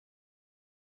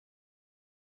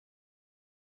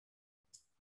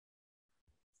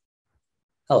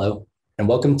Hello, and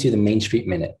welcome to the Main Street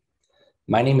Minute.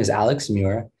 My name is Alex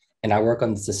Muir, and I work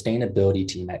on the sustainability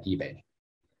team at eBay.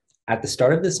 At the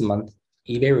start of this month,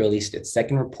 eBay released its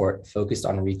second report focused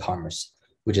on Recommerce,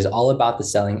 which is all about the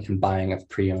selling and buying of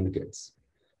pre-owned goods.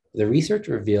 The research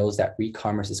reveals that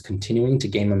Recommerce is continuing to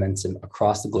gain momentum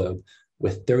across the globe,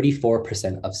 with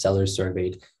 34% of sellers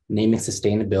surveyed naming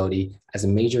sustainability as a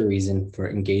major reason for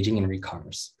engaging in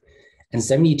Recommerce, and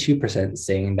 72%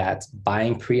 saying that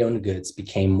buying pre-owned goods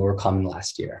became more common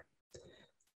last year.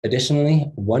 Additionally,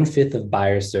 1/5 of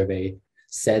buyers surveyed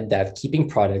said that keeping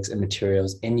products and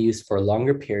materials in use for a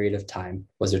longer period of time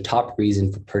was their top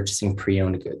reason for purchasing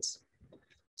pre-owned goods.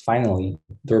 Finally,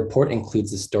 the report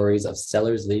includes the stories of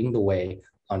sellers leading the way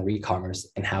on Recommerce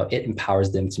and how it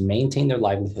empowers them to maintain their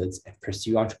livelihoods and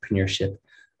pursue entrepreneurship,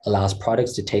 allows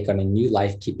products to take on a new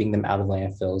life, keeping them out of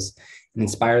landfills, and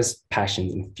inspires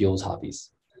passions and fuels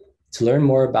hobbies. To learn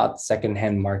more about the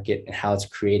secondhand market and how it's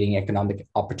creating economic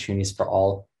opportunities for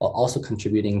all, while also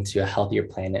contributing to a healthier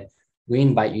planet, we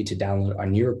invite you to download our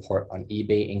new report on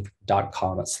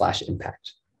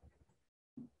ebayinc.com/impact.